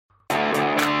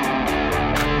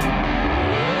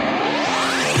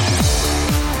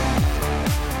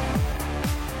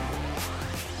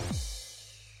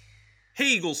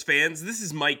Eagles fans, this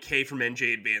is Mike K from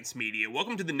NJ Advanced Media.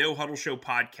 Welcome to the No Huddle Show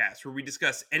podcast, where we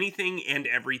discuss anything and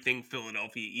everything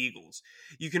Philadelphia Eagles.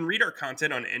 You can read our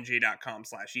content on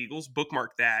nj.com/Eagles,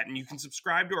 bookmark that, and you can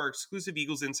subscribe to our exclusive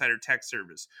Eagles Insider text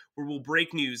service, where we'll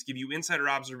break news, give you insider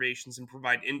observations, and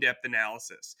provide in-depth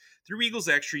analysis. Through Eagles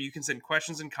Extra, you can send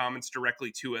questions and comments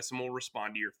directly to us, and we'll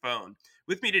respond to your phone.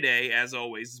 With me today, as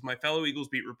always, is my fellow Eagles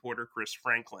beat reporter, Chris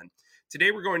Franklin.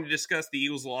 Today, we're going to discuss the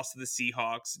Eagles' loss to the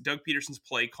Seahawks, Doug Pederson's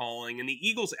play calling, and the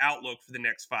Eagles' outlook for the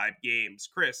next 5 games.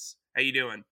 Chris, how you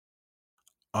doing?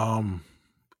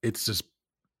 It's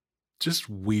just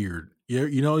weird.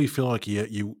 You feel like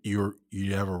you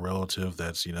have a relative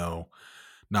that's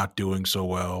not doing so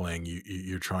well, and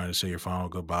you're trying to say your final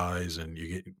goodbyes, and you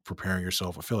get preparing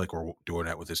yourself. I feel like we're doing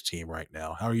that with this team right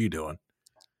now. How are you doing?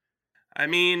 I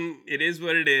mean, it is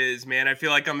what it is, man. I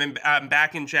feel like I'm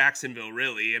back in Jacksonville,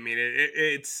 really. I mean,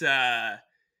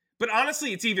 but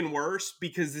honestly, it's even worse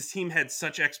because this team had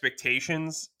such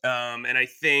expectations. And I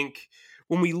think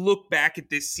when we look back at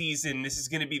this season, this is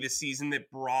going to be the season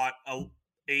that brought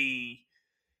a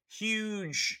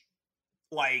huge,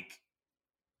 like,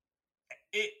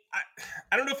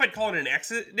 I don't know if I'd call it an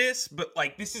exodus, but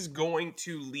like this is going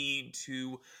to lead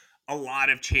to a lot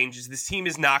of changes. This team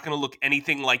is not going to look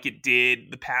anything like it did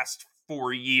the past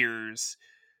 4 years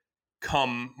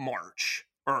come March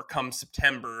or come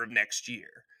September of next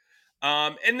year.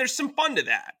 And there's some fun to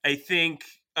that. I think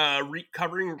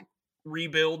covering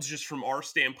rebuilds just from our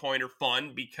standpoint are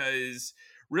fun because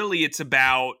really it's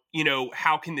about,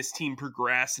 how can this team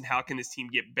progress and how can this team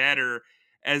get better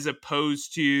as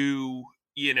opposed to,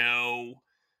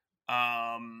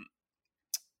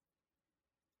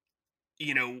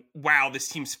 wow, this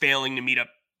team's failing to meet up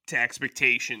to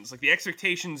expectations. Like the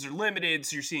expectations are limited,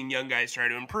 so you're seeing young guys try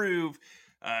to improve.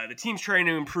 The team's trying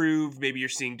to improve. Maybe you're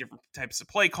seeing different types of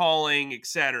play calling,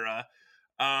 etc.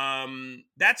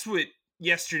 That's what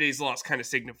yesterday's loss kind of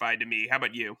signified to me. How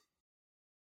about you?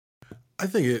 I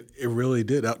think it really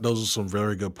did. Those are some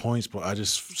very good points, but I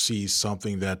just see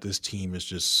something that this team is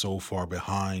just so far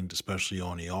behind, especially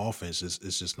on the offense.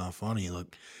 It's just not funny.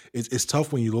 Look, it's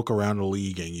tough when you look around the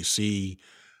league and you see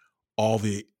all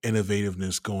the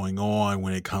innovativeness going on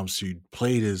when it comes to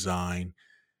play design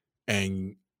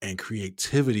and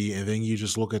creativity, and then you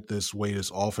just look at this way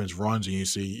this offense runs, and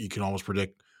you can almost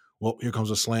predict, well, here comes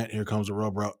a slant, here comes a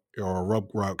rub route or a rub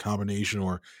route combination,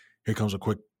 or here comes a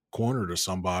quick corner to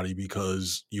somebody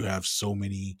because you have so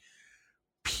many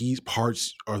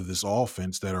parts of this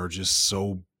offense that are just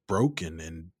so broken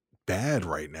and bad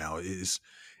right now.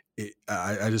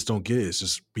 I just don't get it. It's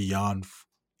just beyond.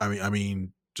 I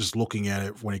mean, just looking at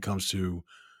it when it comes to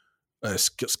a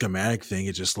schematic thing,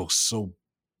 it just looks so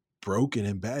broken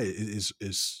and bad. Is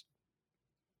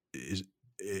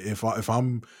if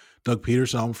I'm Doug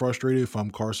Pederson, I'm frustrated. If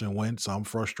I'm Carson Wentz, I'm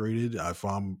frustrated. If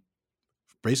I'm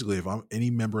any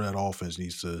member of that offense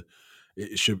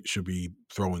it should be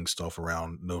throwing stuff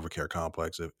around NovaCare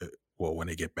Complex. When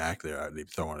they get back there, they're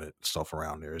throwing stuff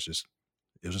around there. It was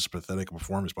just a pathetic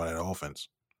performance by that offense.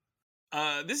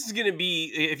 This is going to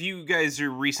be, if you guys are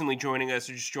recently joining us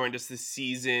or just joined us this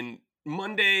season,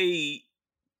 Monday,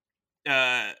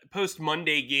 post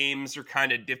Monday games are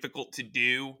kind of difficult to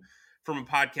do from a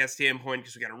podcast standpoint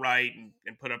because we got to write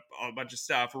and put up a bunch of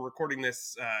stuff. We're recording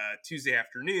this Tuesday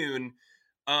afternoon.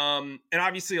 And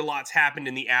obviously a lot's happened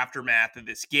in the aftermath of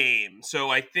this game. So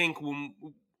I think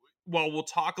while we'll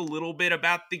talk a little bit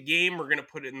about the game, we're going to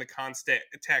put it in the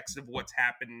context of what's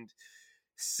happened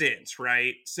since,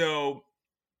 right? So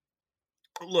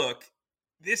look,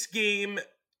 this game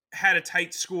had a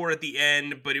tight score at the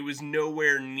end, but it was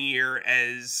nowhere near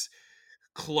as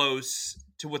close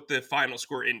to what the final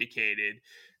score indicated.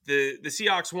 The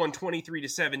Seahawks won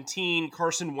 23-17.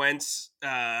 Carson Wentz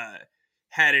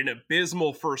had an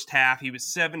abysmal first half. He was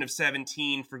 7 of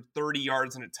 17 for 30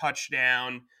 yards and a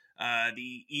touchdown.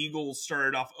 The Eagles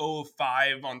started off 0 of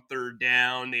 5 on third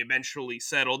down. They eventually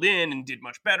settled in and did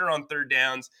much better on third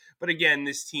downs. But again,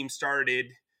 this team started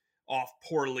off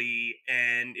poorly,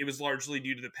 and it was largely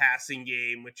due to the passing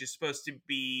game, which is supposed to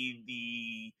be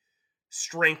the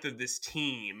strength of this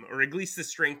team, or at least the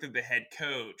strength of the head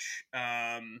coach.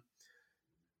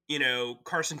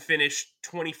 Carson finished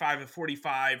 25 of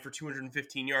 45 for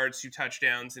 215 yards, 2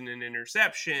 touchdowns, and an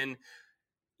interception.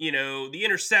 The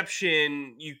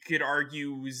interception, you could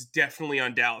argue, was definitely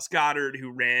on Dallas Goedert,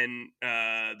 who ran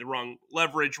the wrong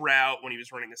leverage route when he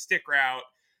was running a stick route.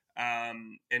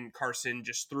 And Carson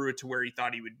just threw it to where he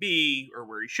thought he would be or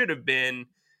where he should have been,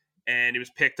 and it was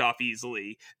picked off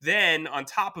easily. Then, on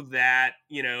top of that,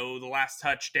 the last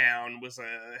touchdown was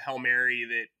a Hail Mary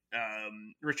that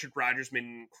Richard Rodgers made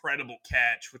an incredible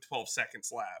catch with 12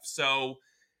 seconds left. So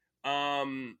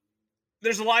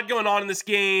there's a lot going on in this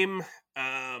game.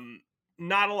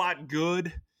 Not a lot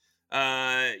good.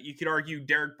 You could argue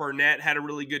Derek Barnett had a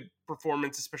really good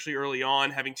performance, especially early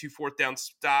on, having 2 fourth down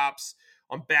stops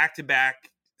on back-to-back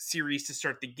series to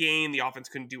start the game. The offense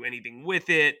couldn't do anything with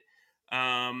it.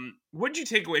 What did you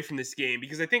take away from this game?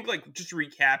 Because I think like just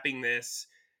recapping this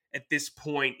at this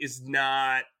point is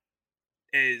not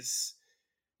as,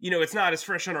 it's not as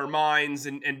fresh on our minds.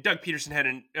 And Doug Pederson had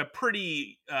a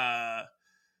pretty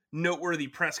noteworthy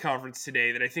press conference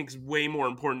today that I think is way more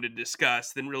important to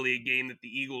discuss than really a game that the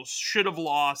Eagles should have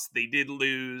lost. They did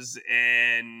lose,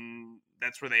 and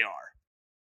that's where they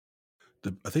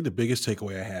are. I think the biggest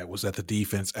takeaway I had was that the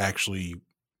defense actually,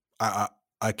 I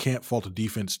can't fault the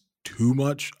defense too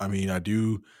much. I mean, I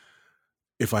do.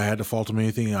 If I had to fault them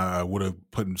anything, I would have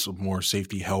put in some more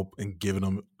safety help and given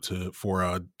them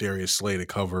for Darius Slay to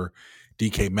cover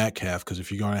DK Metcalf. Because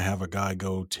if you're going to have a guy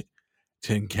go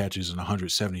 10 catches and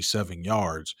 177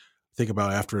 yards, think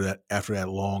about after that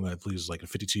long, I believe it's like a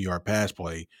 52-yard pass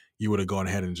play, you would have gone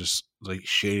ahead and just like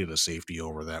shaded a safety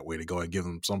over that way to go and give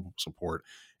them some support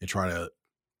and try to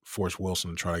force Wilson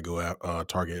to try to go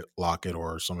target Lockett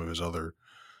or some of his other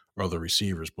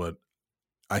receivers. But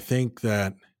I think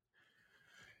that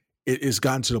it has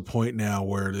gotten to the point now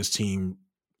where this team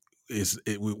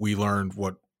we learned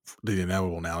what the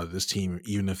inevitable now, that this team,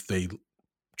 even if they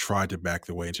tried to back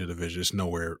their way into the division,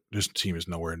 this team is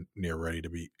nowhere near ready to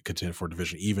be contend for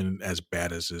division, even as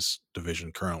bad as this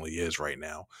division currently is right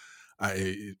now.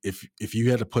 If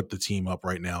you had to put the team up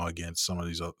right now against some of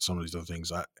these other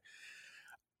things,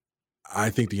 I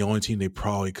think the only team they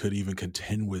probably could even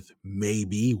contend with may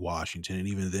be Washington, and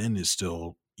even then you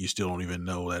still don't even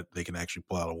know that they can actually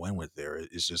pull out a win with there.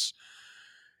 It's just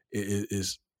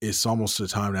it's almost the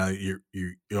time now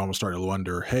you're almost starting to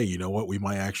wonder, hey, you know what? We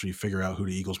might actually figure out who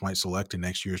the Eagles might select in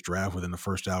next year's draft within the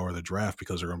first hour of the draft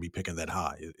because they're going to be picking that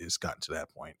high. It's gotten to that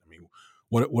point. I mean,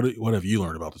 what have you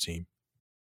learned about the team?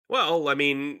 Well, I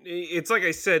mean, it's like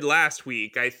I said last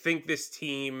week. I think this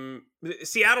team,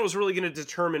 Seattle, is really going to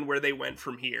determine where they went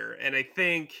from here. And I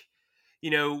think,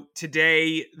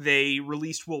 today they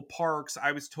released Will Parks.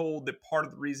 I was told that part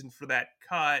of the reason for that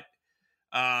cut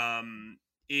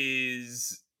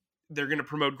is they're going to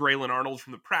promote Graylin Arnold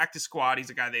from the practice squad. He's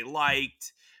a guy they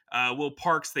liked. Will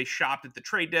Parks, they shopped at the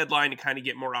trade deadline to kind of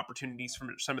get more opportunities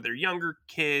from some of their younger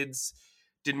kids.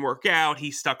 Didn't work out.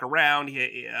 He stuck around.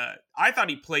 I thought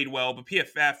he played well, but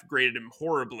PFF graded him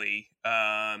horribly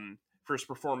for his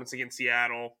performance against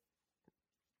Seattle.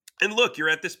 And look, you're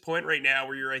at this point right now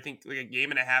where you're, I think, like a game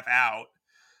and a half out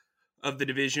of the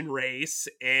division race.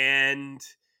 And,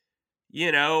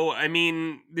 I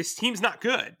mean, this team's not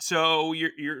good. So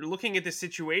you're looking at this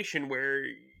situation where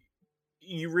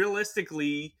you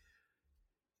realistically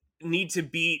need to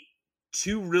beat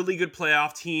 2 really good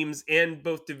playoff teams and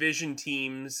both division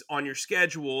teams on your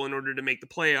schedule in order to make the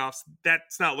playoffs.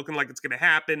 That's not looking like it's going to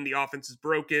happen. The offense is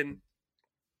broken.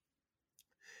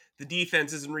 The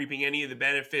defense isn't reaping any of the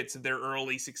benefits of their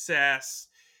early success.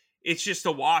 It's just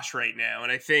a wash right now.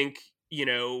 And I think,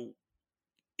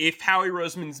 if Howie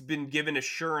Roseman's been given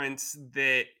assurance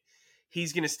that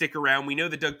he's going to stick around, we know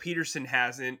that Doug Pederson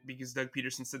hasn't, because Doug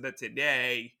Pederson said that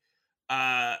today,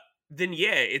 then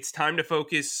yeah, it's time to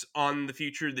focus on the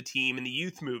future of the team and the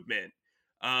youth movement.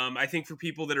 I think for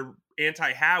people that are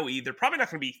anti-Howie, they're probably not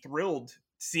going to be thrilled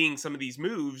seeing some of these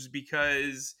moves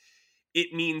because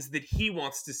it means that he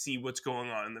wants to see what's going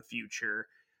on in the future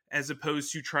as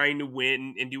opposed to trying to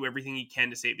win and do everything he can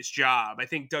to save his job. I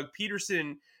think Doug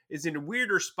Pederson is in a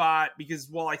weirder spot because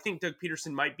while I think Doug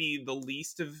Pederson might be the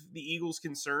least of the Eagles'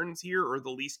 concerns here or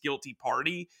the least guilty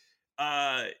party,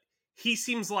 he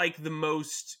seems like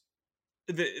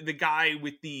the guy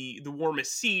with the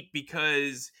warmest seat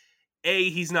because A,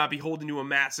 he's not beholden to a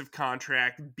massive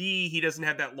contract. B, he doesn't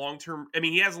have that long-term,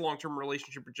 he has a long-term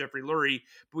relationship with Jeffrey Lurie,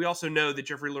 but we also know that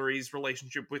Jeffrey Lurie's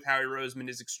relationship with Howie Roseman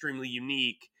is extremely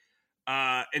unique.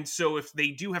 And so if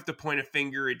they do have to point a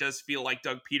finger, it does feel like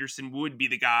Doug Pederson would be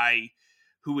the guy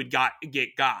who would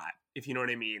get got, if you know what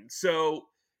I mean. So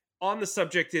on the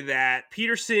subject of that,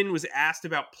 Pederson was asked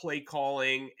about play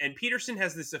calling, and Pederson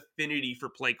has this affinity for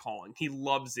play calling. He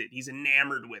loves it. He's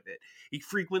enamored with it. He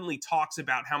frequently talks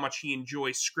about how much he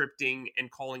enjoys scripting and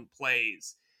calling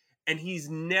plays. And he's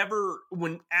never,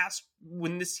 when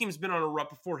this team's been on a rut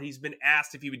before, he's been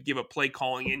asked if he would give up play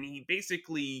calling, and he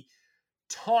basically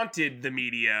taunted the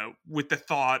media with the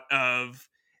thought of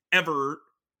ever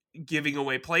giving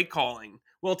away play calling.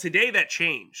 Well, today that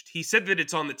changed. He said that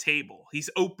it's on the table. He's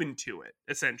open to it,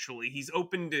 essentially. He's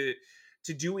open to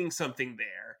doing something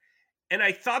there. And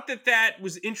I thought that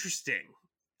was interesting.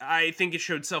 I think it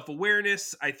showed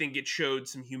self-awareness. I think it showed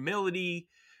some humility,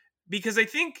 because I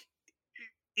think,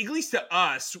 at least to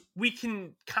us, we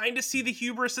can kind of see the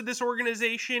hubris of this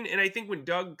organization. And I think when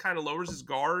Doug kind of lowers his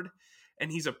guard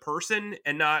and he's a person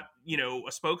and not,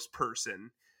 a spokesperson,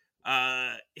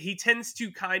 he tends to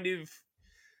kind of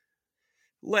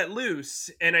let loose.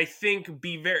 And I think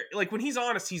be very, like, when he's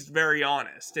honest, he's very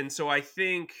honest. And so I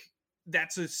think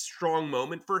that's a strong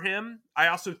moment for him. I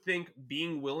also think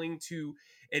being willing to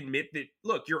admit that,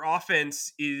 look, your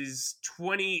offense is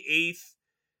 28th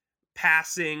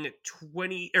passing,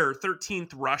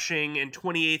 13th rushing, and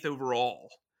 28th overall.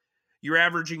 You're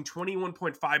averaging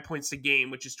 21.5 points a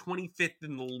game, which is 25th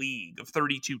in the league of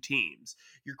 32 teams.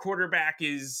 Your quarterback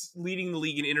is leading the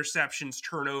league in interceptions,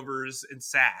 turnovers, and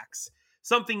sacks.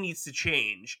 Something needs to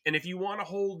change. And if you want to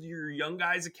hold your young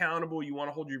guys accountable, you want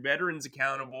to hold your veterans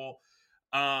accountable,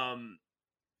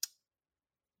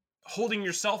 holding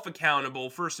yourself accountable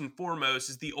first and foremost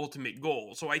is the ultimate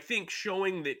goal. So I think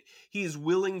showing that he is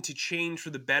willing to change for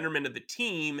the betterment of the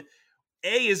team,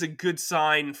 A, is a good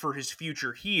sign for his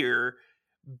future here,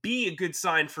 B, a good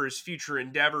sign for his future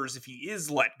endeavors if he is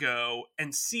let go,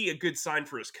 and C, a good sign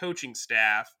for his coaching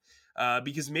staff,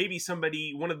 because maybe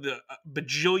one of the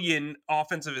bajillion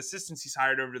offensive assistants he's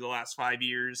hired over the last 5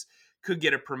 years could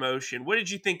get a promotion. What did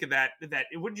you think of that?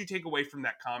 What did you take away from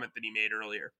that comment that he made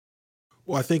earlier?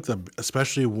 Well, I think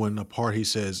especially when the part he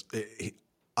says,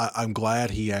 I'm glad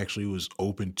he actually was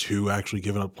open to actually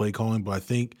giving up play calling, but I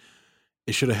think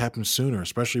it should have happened sooner,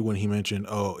 especially when he mentioned,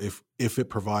 "Oh, if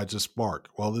it provides a spark."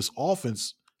 Well, this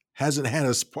offense hasn't had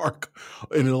a spark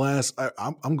in the last.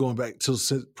 I'm going back to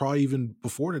probably even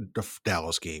before the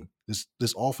Dallas game.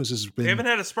 This offense has been. They haven't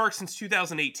had a spark since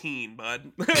 2018,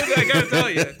 bud. I gotta tell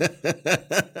you.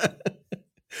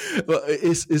 Well,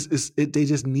 they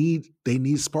just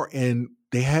need spark, and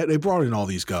they brought in all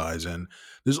these guys, and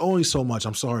there's only so much.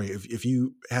 I'm sorry if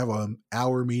you have an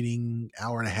hour and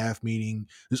a half meeting,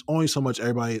 there's only so much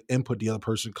everybody input the other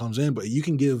person comes in, but they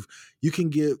can give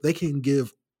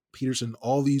Pederson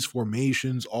all these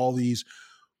formations, all these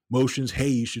motions. Hey,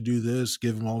 you should do this.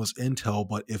 Give him all this intel,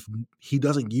 but if he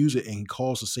doesn't use it and he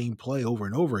calls the same play over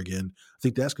and over again, I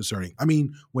think that's concerning. I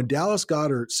mean, when Dallas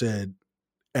Goedert said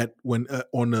on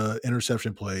the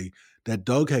interception play that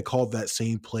Doug had called that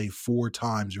same play 4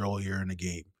 times earlier in the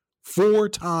game. 4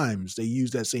 times they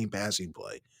used that same passing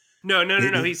play. No.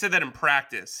 He said that in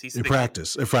practice. He said in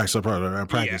practice. They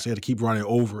had to keep running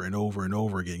over and over and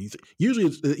over again.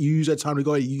 Usually you use that time to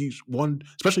go ahead. You use one,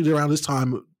 especially around this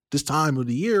time of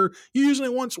the year. You usually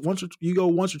once you go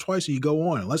once or twice and you go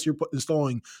on, unless you're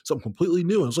installing something completely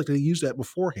new. And it's like they used that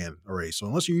beforehand already. So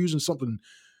unless you're using something,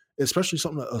 especially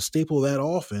something, a staple of that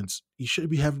offense, you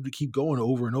shouldn't be having to keep going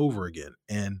over and over again.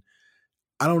 And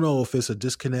I don't know if it's a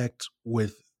disconnect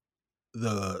with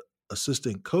the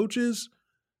assistant coaches,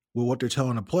 with what they're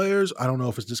telling the players. I don't know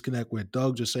if it's disconnect with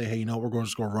Doug just saying, hey, we're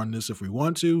just going to run this if we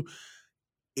want to.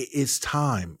 It's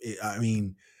time. I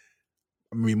mean,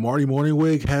 Marty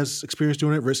Morningwig has experience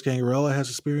doing it. Rich Scangarella has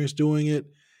experience doing it.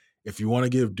 If you want to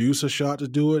give Deuce a shot to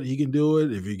do it, he can do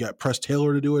it. If you got Press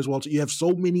Taylor to do it as well, you have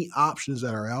so many options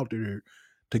that are out there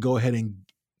to go ahead and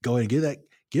get that.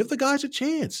 Give the guys a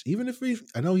chance, even if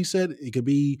I know he said it could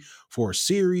be for a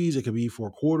series, it could be for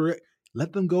a quarter.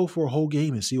 Let them go for a whole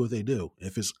game and see what they do.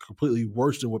 If it's completely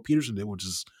worse than what Pederson did, which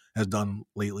has done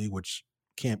lately, which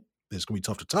it's going to be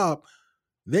tough to top,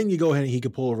 then you go ahead and he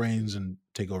can pull the reins and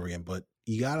take over again. But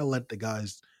you got to let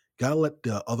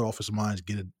the other offensive minds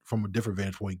get it from a different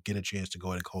vantage point, get a chance to go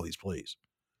ahead and call these plays.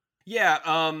 Yeah.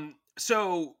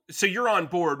 So you're on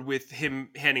board with him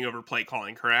handing over play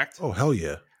calling, correct? Oh, hell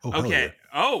yeah. Okay. Yeah.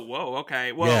 Oh, whoa.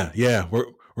 Okay. Well, yeah.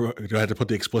 Do I have to put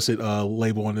the explicit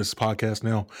label on this podcast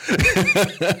now?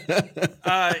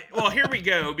 Well, here we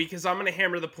go, because I'm going to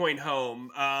hammer the point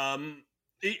home. Are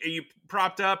you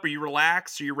propped up? Are you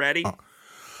relaxed? Are you ready?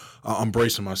 I'm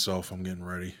bracing myself. I'm getting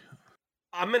ready.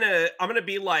 I'm gonna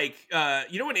be like,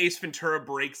 when Ace Ventura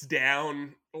breaks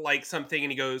down like something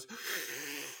and he goes,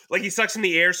 like he sucks in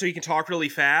the air so he can talk really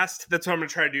fast. That's what I'm gonna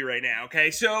try to do right now.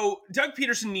 Okay, so Doug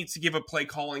Pederson needs to give up play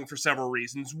calling for several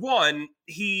reasons. One,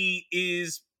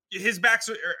 his backs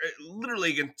are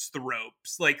literally against the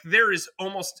ropes. Like there's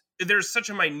such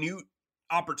a minute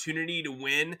opportunity to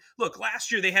win. Look,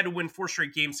 last year they had to win 4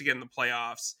 straight games to get in the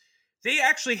playoffs. They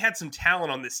actually had some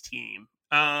talent on this team.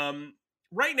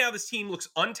 Right now, this team looks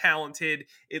untalented.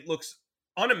 It looks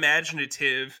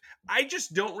unimaginative. I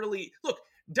just don't really look.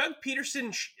 Doug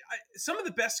Pederson, some of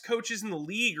the best coaches in the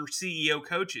league are CEO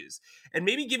coaches, and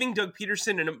maybe giving Doug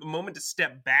Pederson a moment to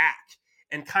step back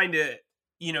and kind of,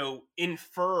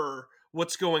 infer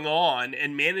what's going on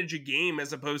and manage a game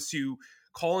as opposed to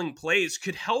calling plays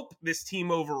could help this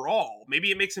team overall.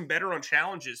 Maybe it makes him better on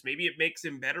challenges. Maybe it makes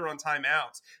him better on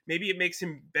timeouts. Maybe it makes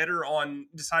him better on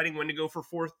deciding when to go for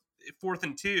fourth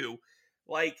and 2.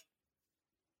 Like,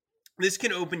 this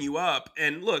can open you up.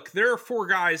 And look, there are 4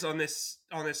 guys on this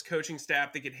coaching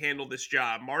staff that could handle this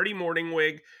job. Marty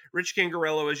Morningwig, Rich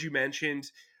Gangarello, as you mentioned,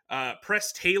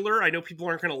 Press Taylor. I know people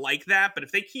aren't going to like that, but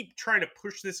if they keep trying to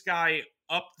push this guy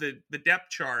up the depth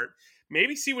chart,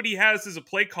 maybe see what he has as a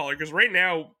play caller, because right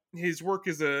now his work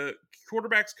as a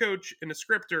quarterback's coach and a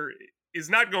scripter is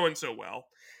not going so well.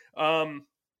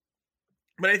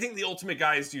 But I think the ultimate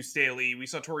guy is Deuce Staley. We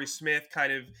saw Torrey Smith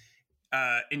kind of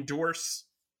endorse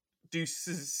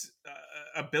Deuce's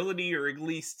ability, or at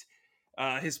least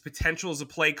his potential as a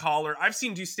play caller. I've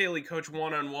seen Deuce Staley coach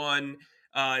one-on-one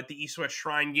at the East-West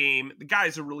Shrine game. The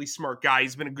guy's a really smart guy.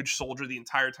 He's been a good soldier the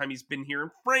entire time he's been here.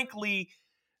 And frankly,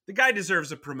 the guy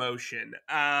deserves a promotion.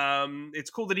 It's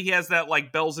cool that he has that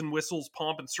like bells and whistles,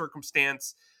 pomp and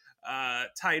circumstance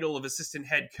title of assistant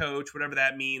head coach, whatever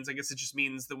that means. I guess it just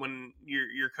means that when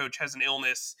your coach has an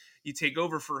illness, you take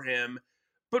over for him.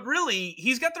 But really,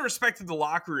 he's got the respect of the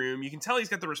locker room. You can tell he's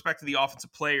got the respect of the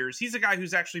offensive players. He's a guy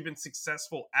who's actually been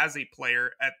successful as a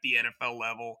player at the NFL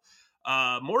level,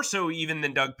 more so even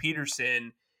than Doug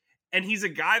Pederson. And he's a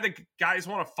guy that guys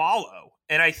want to follow.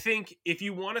 And I think if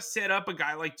you want to set up a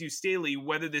guy like Deuce Staley,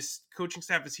 whether this coaching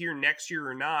staff is here next year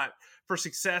or not, for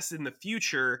success in the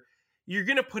future, you're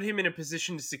going to put him in a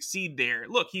position to succeed there.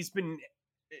 Look, he's been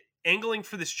angling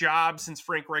for this job since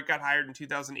Frank Reich got hired in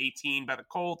 2018 by the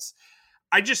Colts.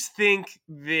 I just think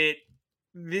that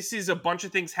this is a bunch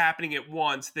of things happening at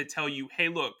once that tell you, hey,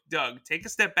 look, Doug, take a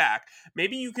step back.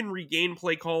 Maybe you can regain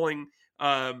play calling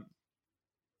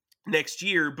next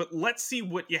year, but let's see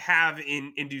what you have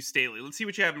in Deuce Staley. Let's see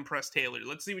what you have in Press Taylor.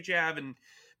 Let's see what you have in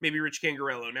maybe Rich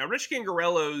Gangarello. Now, Rich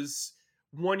Gangarello's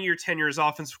 1-year tenure as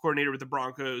offensive coordinator with the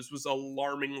Broncos was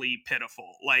alarmingly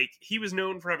pitiful. Like, he was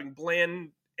known for having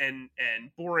bland and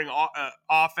boring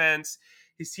offense.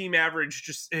 His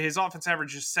offense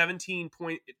averaged just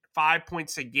 17.5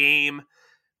 points a game.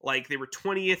 Like, they were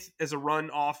 20th as a run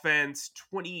offense,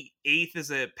 28th as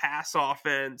a pass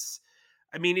offense.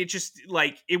 I mean, it just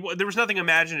there was nothing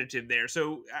imaginative there.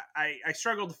 So I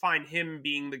struggled to find him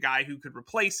being the guy who could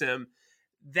replace him.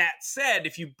 That said,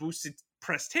 if you boosted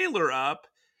Press Taylor up,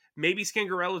 maybe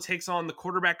Scangarello takes on the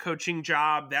quarterback coaching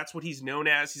job. That's what he's known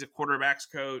as. He's a quarterback's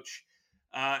coach.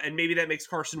 And maybe that makes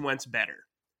Carson Wentz better.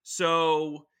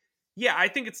 So, yeah, I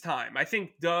think it's time. I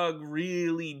think Doug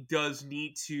really does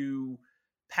need to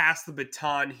pass the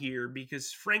baton here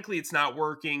because, frankly, it's not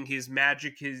working. His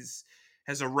magic has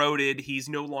eroded. He's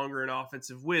no longer an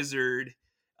offensive wizard.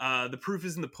 The proof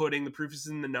is in the pudding. The proof is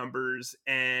in the numbers.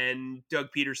 And Doug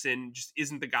Pederson just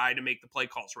isn't the guy to make the play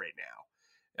calls right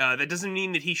now. That doesn't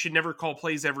mean that he should never call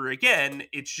plays ever again.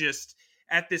 It's just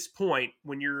at this point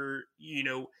when you're,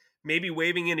 maybe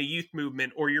waving in a youth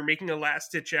movement or you're making a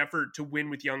last-ditch effort to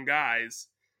win with young guys,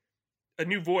 a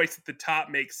new voice at the top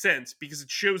makes sense because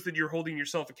it shows that you're holding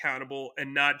yourself accountable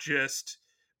and not just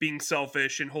being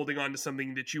selfish and holding on to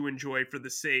something that you enjoy for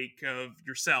the sake of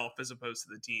yourself as opposed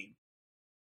to the team.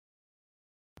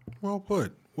 Well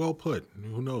put. Well put.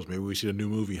 Who knows? Maybe we see a new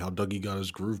movie, how Dougie got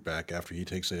his groove back after he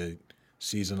takes a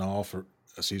season off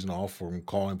from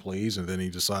calling plays, and then he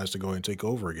decides to go and take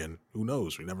over again. Who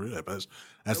knows? We never do that. But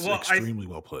that's extremely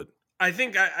well put. I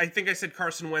think I said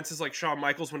Carson Wentz is like Shawn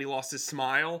Michaels when he lost his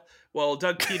smile. Well,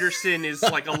 Doug Pederson is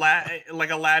like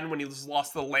Aladdin when he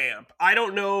lost the lamp. I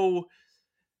don't know.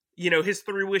 His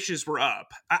 3 wishes were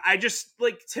up. I just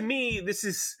to me, this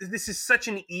is such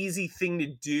an easy thing to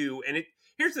do. And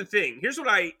here's the thing. Here's what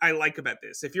I like about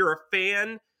this. If you're a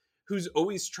fan who's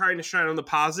always trying to shine on the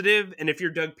positive, and if you're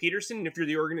Doug Pederson, and if you're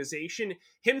the organization,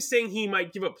 him saying he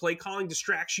might give up play calling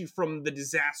distracts you from the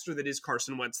disaster that is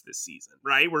Carson Wentz this season,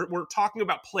 right? We're talking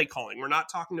about play calling. We're not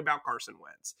talking about Carson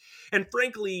Wentz. And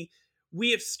frankly,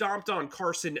 we have stomped on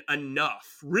Carson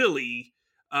enough, really,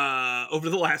 over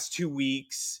the last 2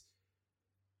 weeks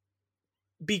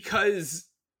because,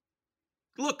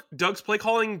 look, Doug's play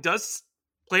calling does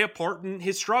play a part in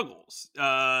his struggles.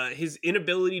 His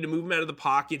inability to move him out of the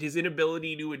pocket, his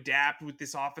inability to adapt with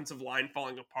this offensive line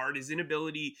falling apart, his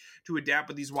inability to adapt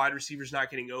with these wide receivers not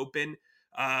getting open,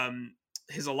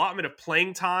 his allotment of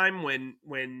playing time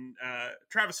when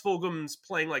Travis Fulgham's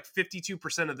playing like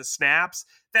 52% of the snaps,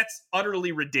 that's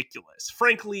utterly ridiculous.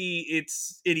 Frankly,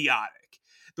 it's idiotic.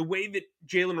 The way that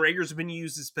Jalen Reagor's been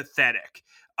used is pathetic.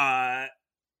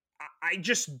 I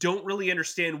just don't really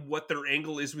understand what their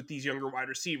angle is with these younger wide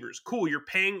receivers. Cool, you're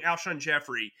paying Alshon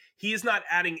Jeffrey. He is not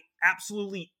adding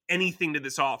absolutely anything to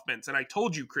this offense. And I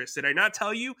told you, Chris, did I not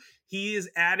tell you? He is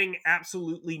adding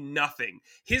absolutely nothing.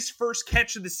 His first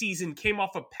catch of the season came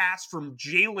off a pass from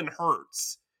Jalen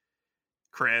Hurts.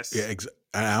 Chris. Yeah,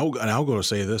 and I'll go to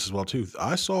say this as well too.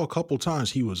 I saw a couple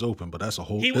times he was open, but that's a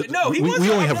whole. We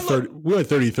only have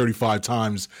 35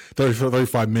 times,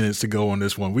 35 minutes to go on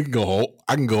this one. We can go whole.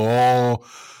 I can go all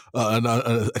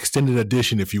an extended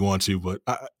edition if you want to, but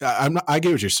I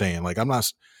get what you're saying. Like I'm not.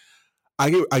 I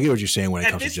get what you're saying when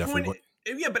it comes to Jeffrey.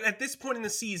 But at this point in the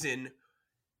season,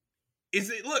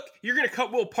 look, you're going to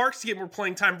cut Will Parks to get more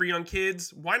playing time for young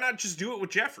kids. Why not just do it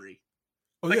with Jeffrey?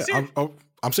 Oh, like, yeah,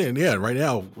 I'm saying, yeah, right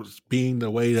now, being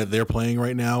the way that they're playing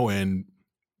right now and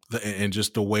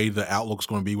just the way the outlook's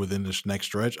going to be within this next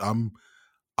stretch, I'm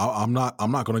not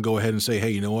going to go ahead and say,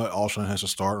 hey, you know what, Alshon has to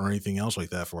start or anything else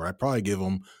like that for it. I'd probably give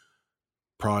him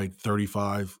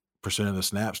 35% of the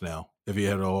snaps now. If he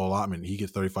had an allotment, he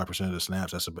gets 35% of the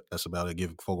snaps. That's about it.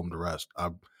 Give Fulgham the rest.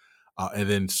 And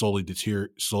then slowly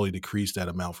decrease that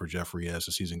amount for Jeffrey as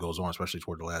the season goes on, especially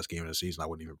toward the last game of the season. I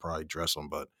wouldn't even probably dress him,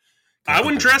 but I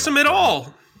wouldn't dress him at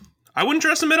all. I wouldn't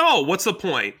dress him at all. What's the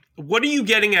point? What are you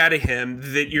getting out of him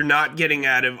that you're not getting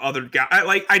out of other guys?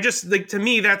 To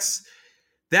me, that's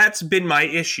been my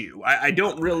issue. I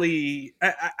don't really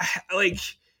I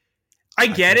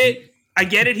get it. I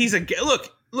get it. He's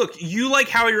look. You like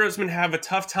Howie Roseman have a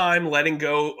tough time letting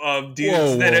go of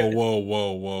dudes.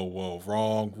 Whoa!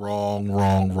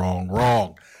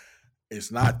 Wrong.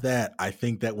 It's not that. I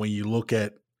think that when you look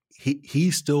at he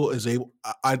still is able.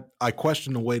 I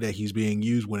question the way that he's being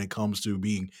used when it comes to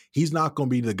being. He's not going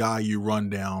to be the guy you run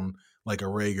down like a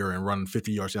Rager and run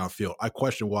 50 yards down the field. I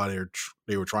question why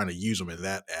they were trying to use him in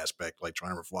that aspect, like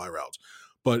trying to run fly routes.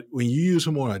 But when you use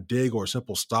him on a dig or a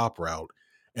simple stop route,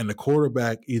 and the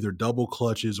quarterback either double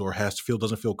clutches or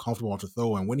doesn't feel comfortable to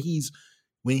throw, and when he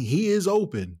is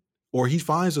open or he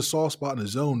finds a soft spot in the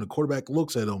zone, the quarterback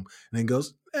looks at him and then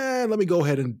goes, let me go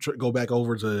ahead and go back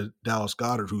over to Dallas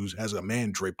Goedert, who has a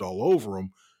man draped all over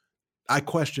him. I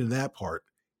question that part.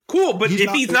 Cool, but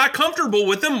if he's not comfortable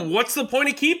with him, what's the point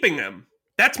of keeping him?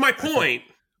 That's my point.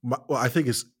 I think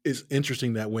it's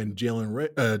interesting that when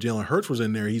Jalen Hurts was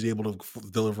in there, he's able to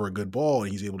deliver a good ball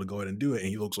and he's able to go ahead and do it, and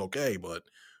he looks okay. But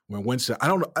when Winston, I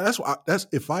don't know. That's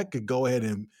if I could go ahead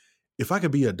and if I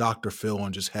could be a Dr. Phil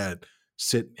and just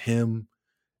sit him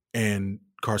and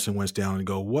Carson Wentz down and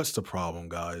go, what's the problem,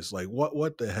 guys? Like,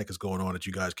 what the heck is going on that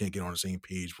you guys can't get on the same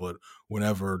page? But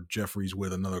whenever Jeffrey's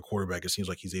with another quarterback, it seems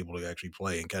like he's able to actually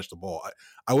play and catch the ball.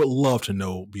 I would love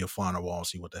to be a final ball and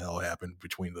see what the hell happened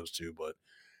between those two, but.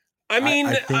 I think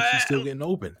he's still getting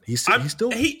open. He's still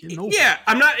getting open. Yeah,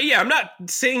 I'm not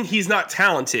saying he's not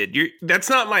talented. That's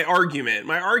not my argument.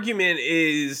 My argument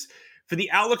is for the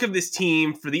outlook of this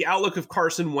team, for the outlook of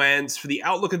Carson Wentz, for the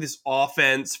outlook of this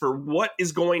offense, for what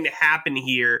is going to happen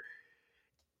here.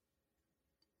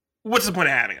 What's the point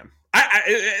of having him?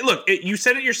 Look, you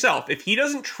said it yourself. If he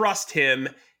doesn't trust him,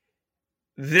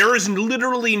 there is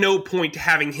literally no point to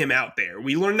having him out there.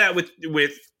 We learned that with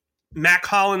Matt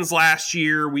Collins last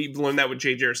year. We've learned that with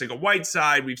J.J.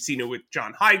 Arcega-Whiteside. We've seen it with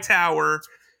John Hightower.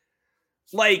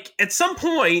 Like, at some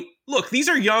point, look, these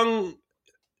are young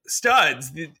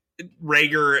studs,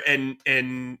 Rager and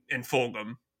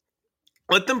Fulgham.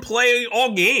 Let them play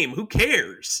all game. Who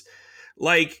cares?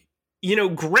 Like,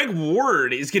 Greg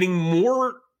Ward is getting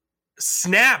more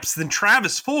snaps than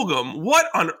Travis Fulgham. What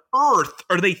on earth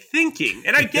are they thinking?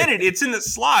 And I get it. It's in the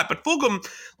slot, but Fulgham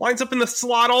lines up in the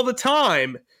slot all the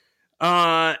time.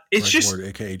 It's Greg just Ward,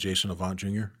 aka Jason Avant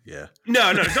Jr. Yeah.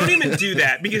 No, don't even do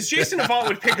that, because Jason Avant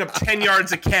would pick up 10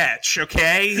 yards a catch.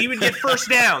 Okay, he would get first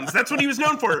downs. That's what he was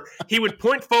known for. He would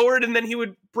point forward and then he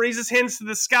would raise his hands to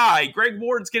the sky. Greg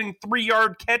Ward's getting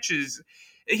 3-yard catches.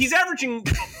 He's averaging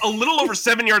a little over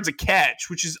 7 yards a catch,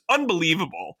 which is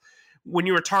unbelievable when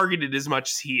you are targeted as much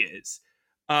as he is.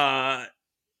 I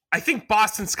think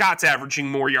Boston Scott's averaging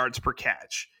more yards per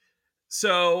catch.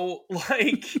 So,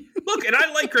 look, and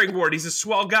I like Greg Ward. He's a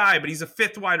swell guy, but he's a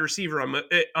fifth wide receiver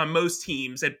on most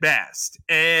teams at best.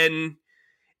 And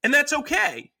that's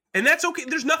okay. And that's okay.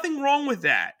 There's nothing wrong with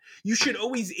that. You should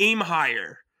always aim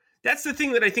higher. That's the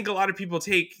thing that I think a lot of people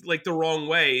take the wrong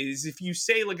way, is if you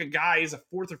say a guy is a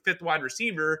fourth or fifth wide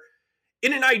receiver,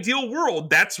 in an ideal world,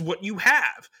 that's what you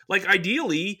have.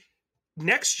 Ideally,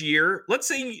 next year, let's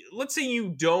say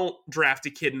you don't draft a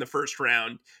kid in the first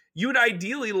round. You would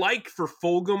ideally like for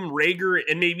Fulgham, Rager,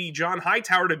 and maybe John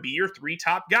Hightower to be your 3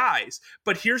 top guys.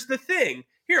 But here's the thing.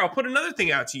 Here, I'll put another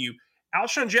thing out to you.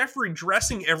 Alshon Jeffrey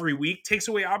dressing every week takes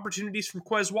away opportunities from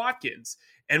Quez Watkins.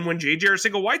 And when J.J.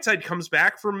 Arcega-Whiteside comes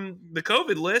back from the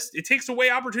COVID list, it takes away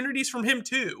opportunities from him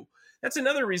too. That's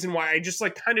another reason why I just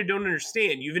kind of don't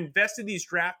understand. You've invested these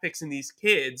draft picks in these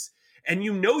kids, and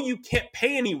you can't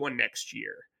pay anyone next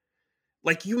year.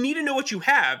 You need to know what you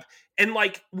have. And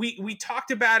we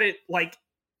talked about it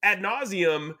ad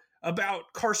nauseum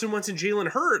about Carson Wentz and Jalen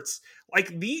Hurts.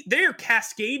 They're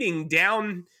cascading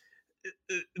down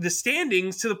the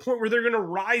standings to the point where they're going to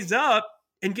rise up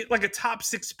and get a top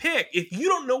 6 pick. If you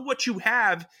don't know what you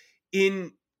have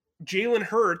in Jalen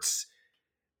Hurts,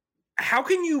 how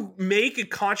can you make a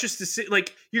conscious decision?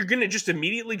 You're going to just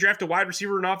immediately draft a wide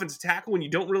receiver and offensive tackle when you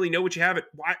don't really know what you have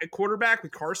at quarterback,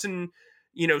 with Carson,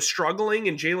 struggling,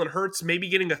 and Jalen Hurts maybe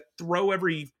getting a throw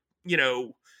every,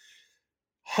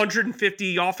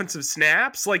 150 offensive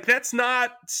snaps. That's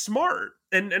not smart.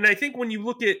 And I think when you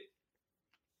look at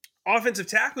offensive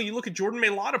tackle, you look at Jordan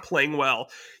Mailata playing well.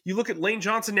 You look at Lane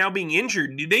Johnson now being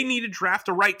injured. Do they need to draft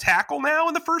a right tackle now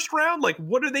in the first round?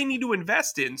 What do they need to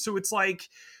invest in? So it's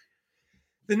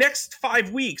the next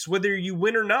 5 weeks, whether you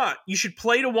win or not, you should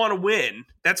play to want to win.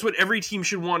 That's what every team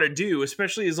should want to do,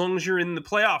 especially as long as you're in the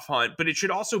playoff hunt. But it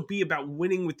should also be about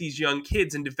winning with these young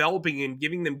kids and developing and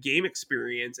giving them game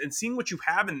experience and seeing what you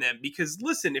have in them. Because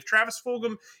listen, if Travis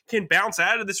Fulgham can bounce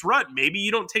out of this rut, maybe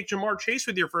you don't take Jamar Chase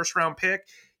with your first round pick.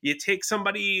 You take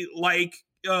somebody like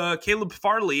Caleb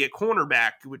Farley at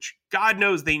cornerback, which God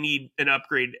knows they need an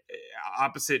upgrade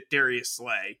opposite Darius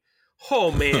Slay.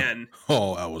 Oh, man.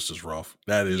 Oh, that was just rough.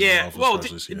 That is rough. Well,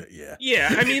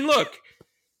 yeah. I mean, look,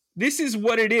 this is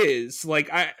what it is.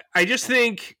 I just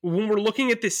think when we're looking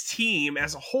at this team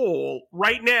as a whole,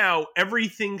 right now,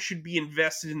 everything should be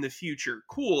invested in the future.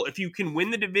 Cool. If you can win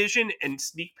the division and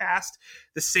sneak past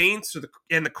the Saints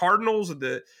and the Cardinals, or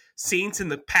the Saints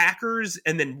and the Packers,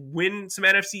 and then win some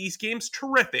NFC East games,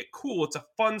 terrific. Cool. It's a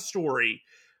fun story.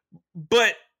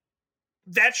 But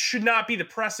that should not be the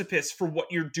precipice for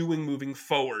what you're doing moving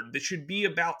forward. This should be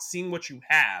about seeing what you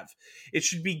have. It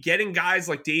should be getting guys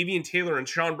like Davian Taylor and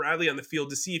Sean Bradley on the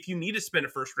field to see if you need to spend a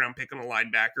first-round pick on a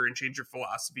linebacker and change your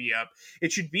philosophy up.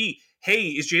 It should be, hey,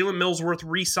 is Jalen Mills worth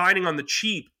re-signing on the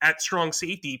cheap at strong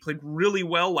safety? He played really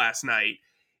well last night.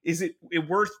 Is it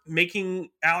worth making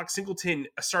Alex Singleton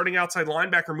a starting outside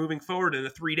linebacker moving forward and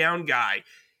a 3-down guy?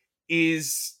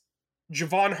 Is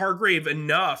Javon Hargrave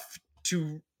enough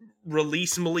to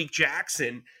release Malik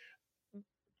Jackson?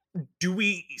 Do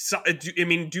the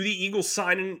Eagles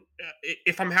sign?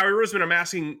 If I'm Howie Roseman, I'm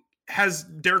asking, has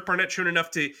Derek Barnett shown enough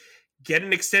to get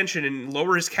an extension and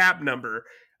lower his cap number?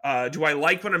 Do I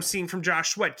like what I'm seeing from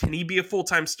Josh Sweat? Can he be a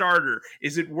full-time starter?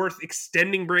 Is it worth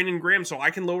extending Brandon Graham so I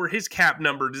can lower his cap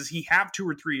number? Does he have 2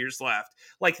 or 3 years left?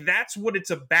 That's what it's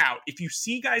about. If you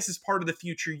see guys as part of the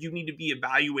future, you need to be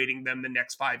evaluating them the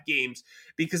next 5 games,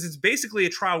 because it's basically a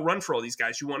trial run for all these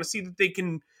guys. You want to see that they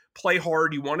can play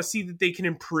hard. You want to see that they can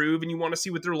improve, and you want to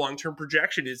see what their long-term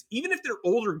projection is. Even if they're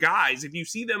older guys, if you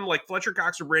see them like Fletcher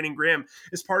Cox or Brandon Graham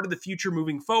as part of the future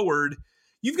moving forward,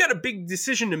 you've got a big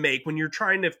decision to make when you're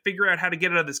trying to figure out how to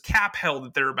get out of this cap hell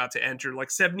that they're about to enter,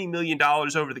 $70 million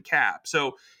over the cap.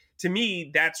 So to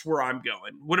me, that's where I'm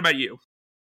going. What about you?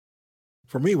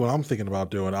 For me, what I'm thinking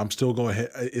about doing, I'm still going ahead.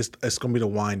 It's going to be the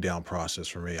wind down process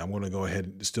for me. I'm going to go ahead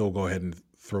and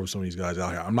throw some of these guys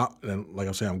out here. I'm not, and like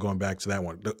I'm saying, I'm going back to that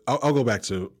one. I'll go back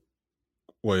to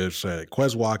what you said.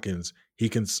 Quez Watkins,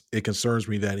 it concerns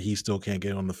me that he still can't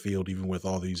get on the field even with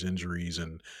all these injuries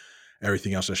and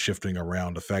everything else that's shifting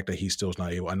around. The fact that he still is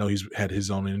not able, I know he's had his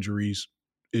own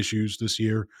issues this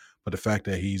year, but the fact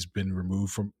that he's been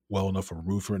removed from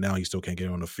it now, he still can't get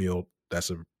on the field.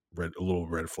 That's a little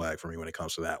red flag for me when it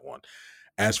comes to that one.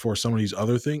 As for some of these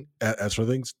other things,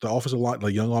 the offensive line,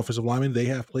 the young offensive linemen, they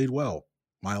have played well.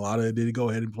 Mailata did go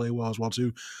ahead and play well as well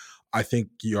too. I think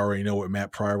you already know with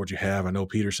Matt Pryor what you have. I know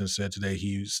Pederson said today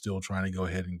he's still trying to go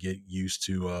ahead and get used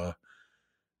to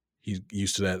he's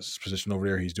used to that position over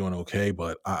there. He's doing okay,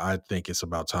 but I think it's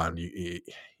about time.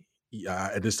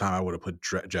 At this time, I would have put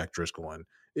Jack Driscoll in.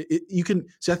 You can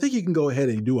see. I think you can go ahead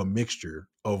and do a mixture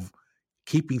of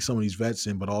keeping some of these vets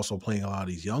in, but also playing a lot of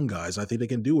these young guys. I think they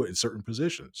can do it in certain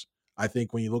positions. I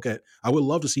think when you look at, I would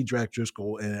love to see Jack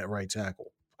Driscoll in at right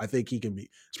tackle. I think he can be,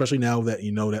 especially now that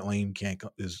you know that Lane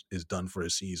is done for the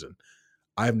season.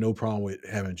 I have no problem with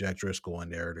having Jack Driscoll in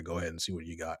there to go ahead and see what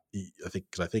you got.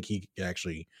 I think he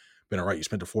actually been all right. You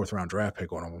spent the 4th round draft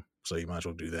pick on him, so you might as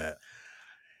well do that.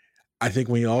 I think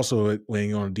when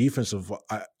you're on defensive,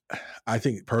 I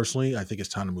think personally, I think it's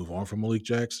time to move on from Malik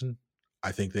Jackson.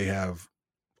 I think they have,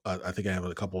 I think I have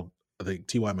a couple. I think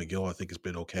T.Y. McGill, I think, has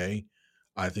been okay.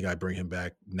 I think I bring him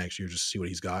back next year just to see what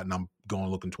he's got, and I'm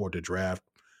looking toward the draft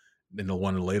in the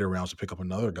one of the later rounds to pick up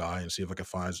another guy and see if I can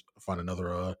find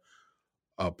another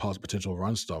potential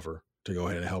run stuffer to go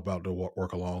ahead and help out to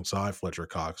work alongside Fletcher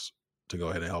Cox to go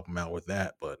ahead and help him out with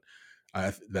that. But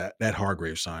that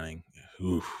Hargrave signing,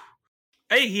 oof,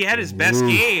 Hey, he had his best oof.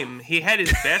 game. He had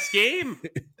his best game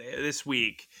this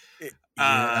week.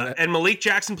 Yeah, And Malik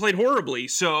Jackson played horribly.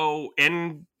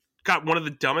 And got one of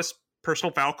the dumbest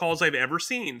personal foul calls I've ever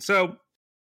seen. So,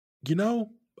 you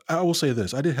know, I will say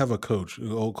this: I did have a coach,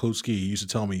 old Coach Ski, used to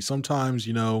tell me sometimes,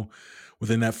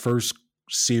 within that first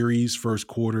series, first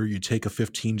quarter, you take a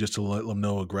 15 just to let them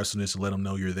know aggressiveness and let them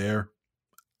know you're there.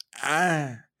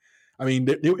 I mean,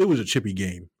 it was a chippy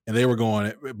game, and they were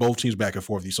going both teams back and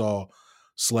forth. You saw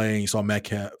Slay, you saw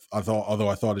Metcalf. Although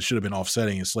I thought it should have been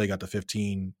offsetting, and Slay got the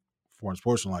 15 for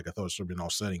unsportsmanlike. I thought it should have been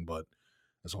offsetting, but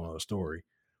that's another story.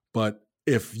 But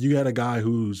if you had a guy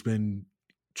who's been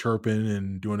chirping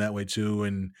and doing that way too,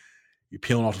 and you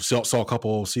peeling off, saw a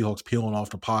couple of Seahawks peeling off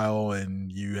the pile,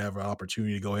 and you have an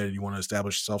opportunity to go ahead and you want to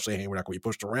establish yourself, say, hey, we're not going to be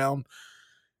pushed around,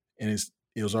 and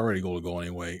it was already goal to goal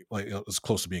anyway. Like, it was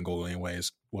close to being goal anyway. It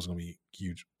wasn't going to be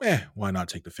huge. Why not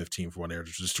take the 15 for one there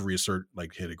just to reassert,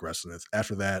 like, hit aggressiveness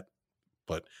after that?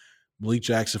 But Malik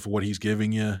Jackson, for what he's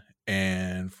giving you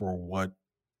and for what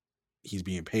he's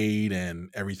being paid and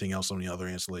everything else on the other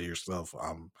ancillary stuff,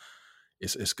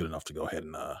 it's good enough to go ahead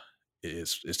and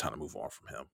it's time to move on from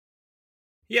him.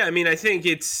 yeah, I mean, I think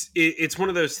it's one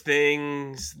of those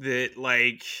things that,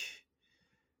 like,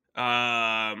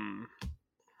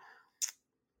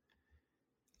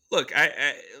 look,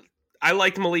 I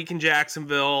liked Malik in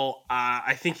Jacksonville.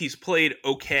 I think he's played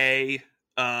okay.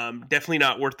 Definitely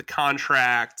not worth the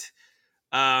contract.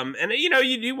 And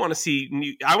you do want to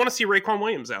see. I want to see Raekwon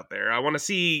Williams out there. I want to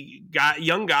see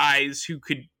young guys who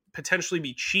could potentially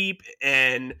be cheap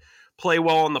and play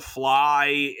well on the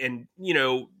fly, and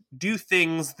do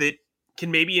things that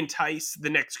can maybe entice the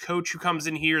next coach who comes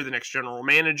in here, the next general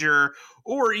manager,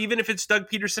 or even if it's Doug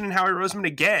Pederson and Howie Roseman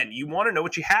again. You want to know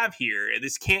what you have here.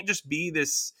 This can't just be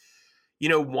this,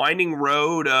 winding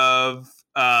road of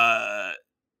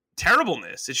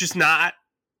terribleness. It's just not.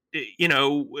 It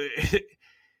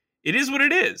is what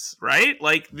it is, right?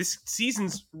 Like, this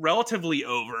season's relatively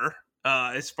over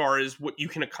as far as what you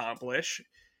can accomplish.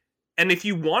 And if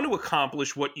you want to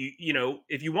accomplish what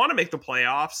if you want to make the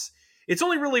playoffs, it's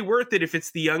only really worth it if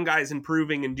it's the young guys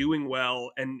improving and doing well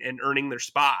and earning their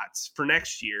spots for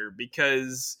next year,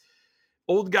 because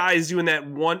old guys doing that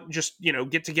one, just,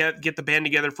 get the band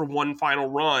together for one final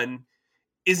run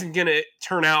isn't going to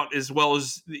turn out as well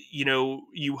as,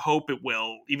 you hope it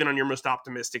will, even on your most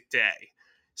optimistic day.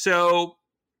 So,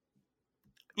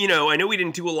 I know we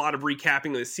didn't do a lot of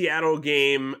recapping of the Seattle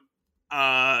game.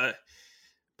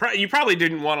 You probably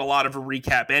didn't want a lot of a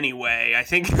recap anyway. I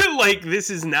think this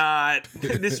was not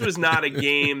a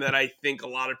game that I think a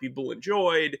lot of people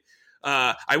enjoyed.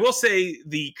 I will say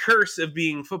the curse of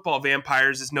being football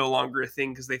vampires is no longer a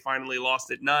thing because they finally lost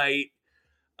at night.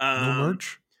 No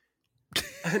merch?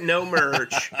 No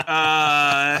merch.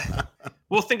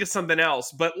 We'll think of something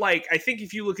else. But I think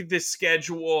if you look at this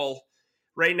schedule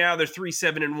right now, they're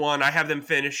 3-7-1. I have them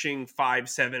finishing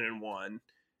 5-7-1.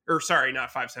 Or sorry,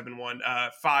 not 5-7-1.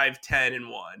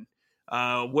 5-10-1.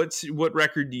 What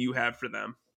record do you have for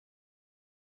them?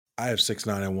 I have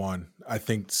 6-9-1. I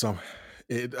think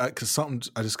because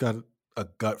I just got a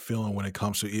gut feeling when it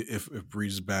comes to if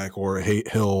Breeze is back or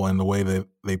Hill and the way that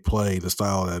they play, the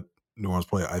style that New Orleans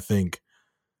play. I think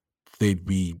they'd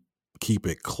keep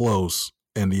it close.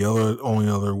 And the only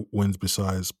other wins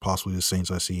besides possibly the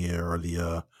Saints I see here are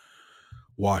the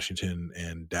Washington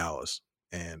and Dallas.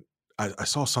 And I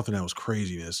saw something that was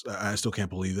craziness. I still can't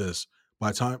believe this.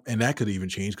 By the time, and that could even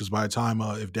change, because by the time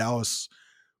if Dallas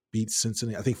beats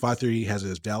Cincinnati, I think 5:30 has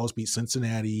it as Dallas beats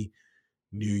Cincinnati,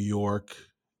 New York,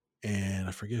 and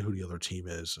I forget who the other team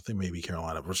is. I think maybe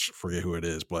Carolina. I forget who it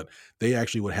is, but they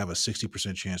actually would have a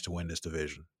 60% chance to win this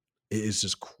division. It's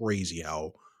just crazy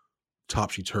how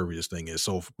topsy-turvy this thing is.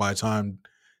 So by the time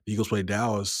the Eagles play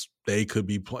Dallas, they could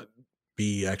be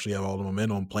actually have all the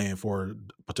momentum playing for a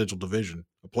potential division,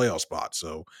 a playoff spot.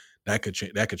 So that could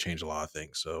change a lot of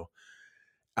things. So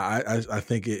I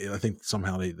think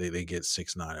somehow they get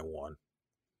 6-9-1.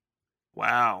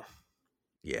 Wow.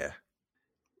 Yeah.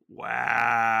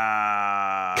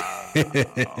 Wow.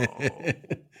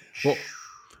 well,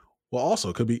 also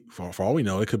it could be for all we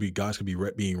know, it could be guys could be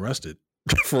being rested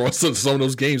for also some of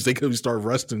those games. They could start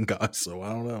resting guys. So I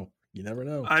don't know. You never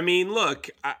know. I mean, look,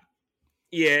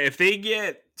 if they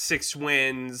get 6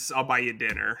 wins, I'll buy you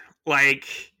dinner. I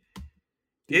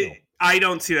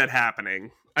don't see that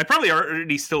happening. I probably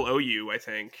already still owe you, I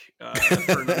think,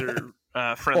 for another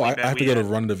friendly I bet have we to go to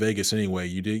had. Run to Vegas anyway.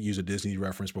 You did use a Disney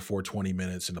reference before 20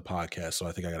 minutes in the podcast, so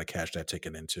I think I got to cash that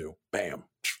ticket in too. Bam.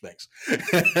 Thanks.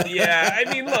 Yeah, I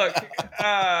mean, look,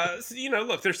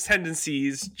 look, there's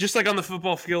tendencies, just like on the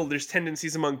football field, there's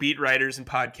tendencies among beat writers and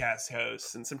podcast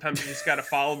hosts, and sometimes you just got to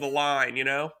follow the line, you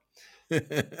know?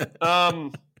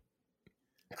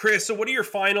 Chris, so what's your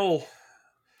final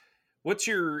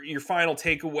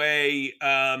takeaway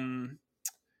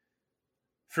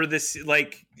for this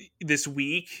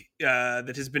week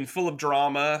that has been full of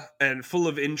drama and full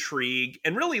of intrigue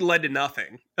and really led to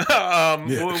nothing? Yeah.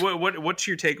 What's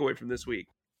your takeaway from this week?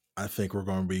 I think we're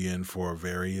going to be in for a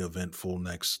very eventful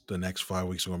the next 5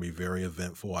 weeks are going to be very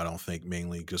eventful. I don't think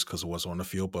mainly just because of what's on the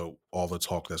field, but all the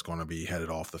talk that's going to be headed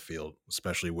off the field,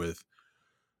 especially with,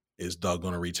 is Doug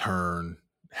going to return?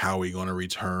 How are we going to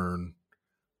return?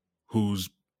 Who's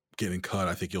getting cut?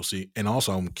 I think you'll see. And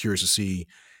also I'm curious to see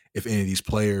if any of these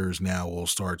players now will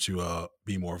start to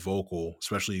be more vocal,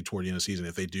 especially toward the end of the season.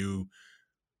 If they do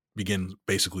begin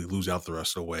basically lose out the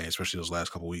rest of the way, especially those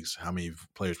last couple of weeks, how many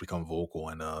players become vocal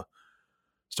and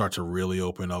start to really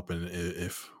open up? And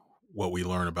if what we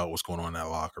learn about what's going on in that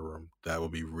locker room, that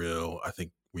would be real. I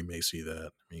think we may see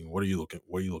that. I mean, what are you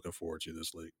looking forward to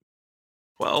this league?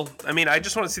 Well, I mean, I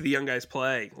just want to see the young guys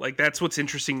play. Like, that's what's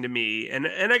interesting to me. And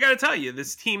I got to tell you,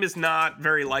 this team is not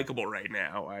very likable right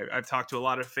now. I've talked to a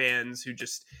lot of fans who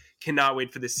just cannot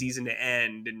wait for the season to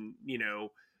end. And,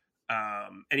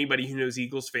 anybody who knows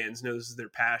Eagles fans knows they're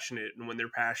passionate. And when their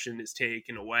passion is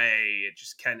taken away, it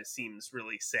just kind of seems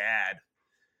really sad.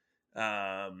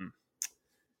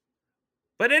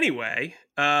 But anyway,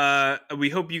 we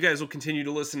hope you guys will continue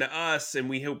to listen to us, and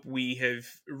we hope we have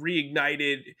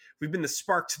reignited. We've been the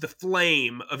spark to the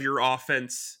flame of your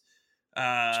offense,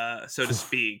 so to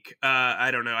speak.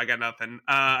 I don't know. I got nothing.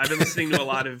 I've been listening to a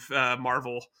lot of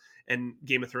Marvel and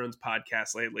Game of Thrones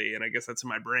podcasts lately, and I guess that's in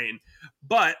my brain.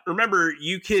 But remember,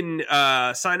 you can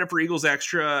sign up for Eagles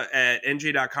Extra at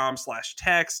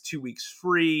nj.com/text, 2 weeks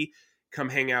free. Come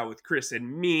hang out with Chris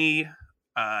and me.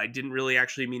 I didn't really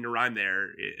actually mean to rhyme there,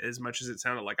 as much as it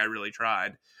sounded like I really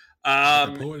tried.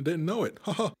 The poet didn't know it.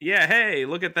 Yeah, hey,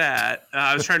 look at that.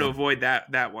 I was trying to avoid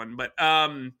that one. But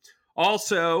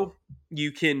also,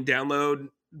 you can download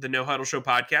the No Huddle Show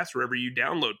podcast wherever you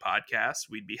download podcasts.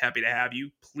 We'd be happy to have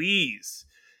you. Please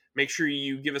make sure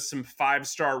you give us some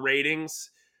 5-star ratings.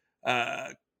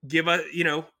 Give us,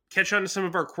 catch on to some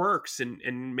of our quirks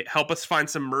and help us find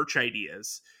some merch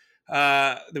ideas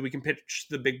that we can pitch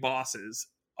the big bosses.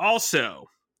 Also,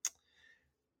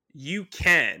 you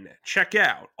can check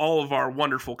out all of our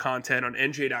wonderful content on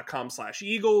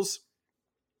nj.com/Eagles.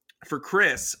 For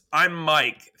Chris, I'm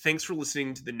Mike. Thanks for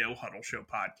listening to the No Huddle Show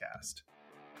podcast.